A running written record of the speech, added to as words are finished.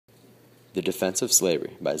The Defense of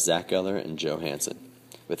Slavery by Zach Geller and Joe Hansen.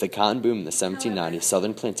 With the cotton boom in the 1790s,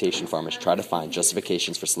 Southern plantation farmers tried to find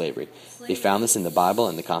justifications for slavery. They found this in the Bible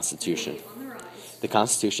and the Constitution. The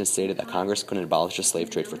Constitution stated that Congress couldn't abolish the slave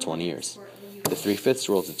trade for 20 years. The 3/5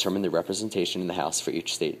 rule determined the representation in the House for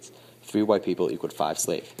each state. 3 white people equaled 5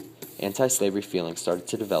 slaves. Anti-slavery feelings started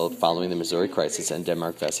to develop following the Missouri Crisis and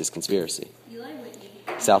Denmark Vesey's conspiracy.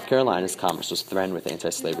 South Carolina's commerce was threatened with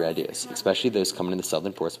anti-slavery ideas, especially those coming into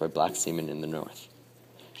southern ports by black seamen in the North.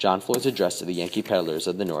 John Floyd's address to the Yankee peddlers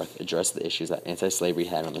of the North addressed the issues that anti-slavery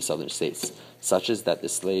had on the southern states, such as that the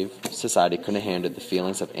slave society couldn't handle the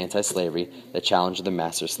feelings of anti-slavery that challenged the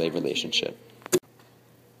master-slave relationship.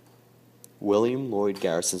 William Lloyd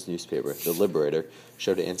Garrison's newspaper, The Liberator,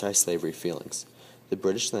 showed anti-slavery feelings. The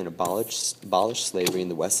British then abolished slavery in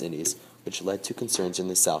the West Indies, which led to concerns in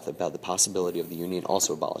the South about the possibility of the Union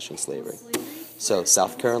also abolishing slavery. So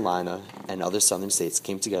South Carolina and other southern states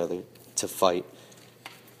came together to fight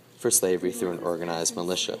for slavery through an organized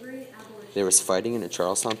militia. There was fighting in a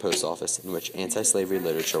Charlestown post office in which anti-slavery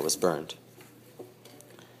literature was burned.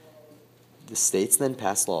 The states then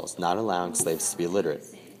passed laws not allowing slaves to be illiterate.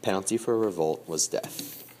 Penalty for a revolt was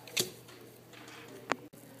death.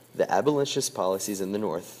 The abolitionist policies in the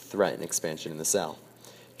North threatened expansion in the South.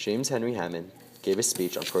 James Henry Hammond gave a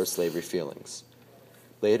speech on pro-slavery feelings.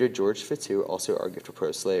 Later, George Fitzhugh also argued for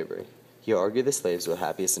pro-slavery. He argued the slaves were the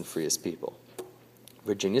happiest and freest people.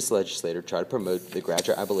 Virginia's legislature tried to promote the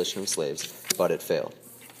gradual abolition of slaves, but it failed.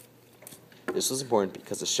 This was important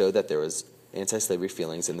because it showed that there was anti-slavery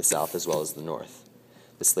feelings in the South as well as the North.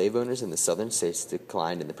 The slave owners in the southern states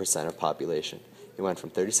declined in the percent of population. It went from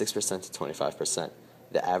 36% to 25%.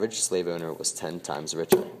 The average slave owner was 10 times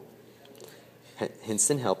richer.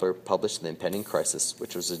 Hinston Helper published The Impending Crisis,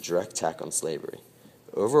 which was a direct attack on slavery.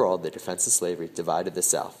 Overall, the defense of slavery divided the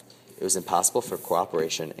South. It was impossible for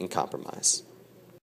cooperation and compromise.